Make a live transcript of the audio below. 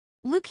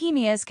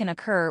Leukemias can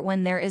occur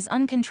when there is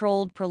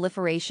uncontrolled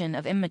proliferation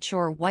of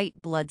immature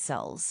white blood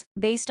cells.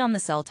 Based on the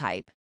cell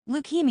type,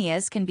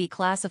 leukemias can be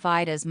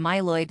classified as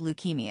myeloid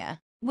leukemia,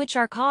 which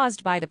are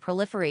caused by the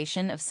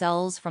proliferation of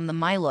cells from the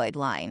myeloid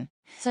line,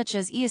 such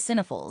as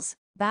eosinophils,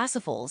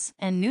 basophils,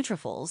 and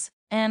neutrophils,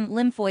 and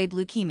lymphoid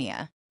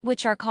leukemia,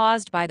 which are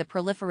caused by the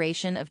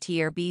proliferation of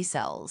TRB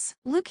cells.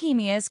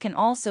 Leukemias can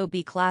also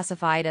be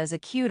classified as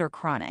acute or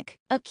chronic.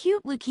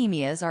 Acute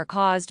leukemias are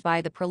caused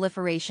by the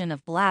proliferation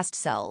of blast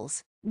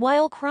cells,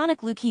 while chronic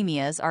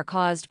leukemias are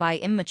caused by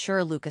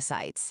immature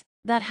leukocytes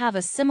that have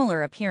a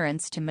similar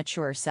appearance to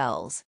mature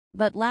cells,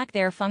 but lack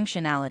their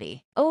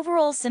functionality.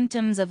 Overall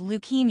symptoms of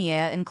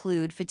leukemia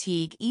include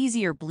fatigue,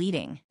 easier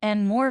bleeding,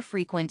 and more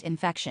frequent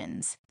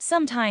infections.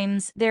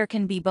 Sometimes there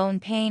can be bone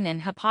pain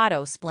and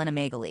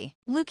hepatosplenomegaly.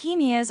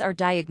 Leukemias are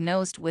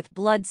diagnosed with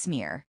blood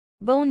smear,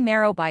 bone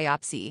marrow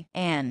biopsy,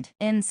 and,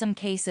 in some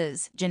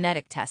cases,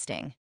 genetic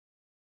testing.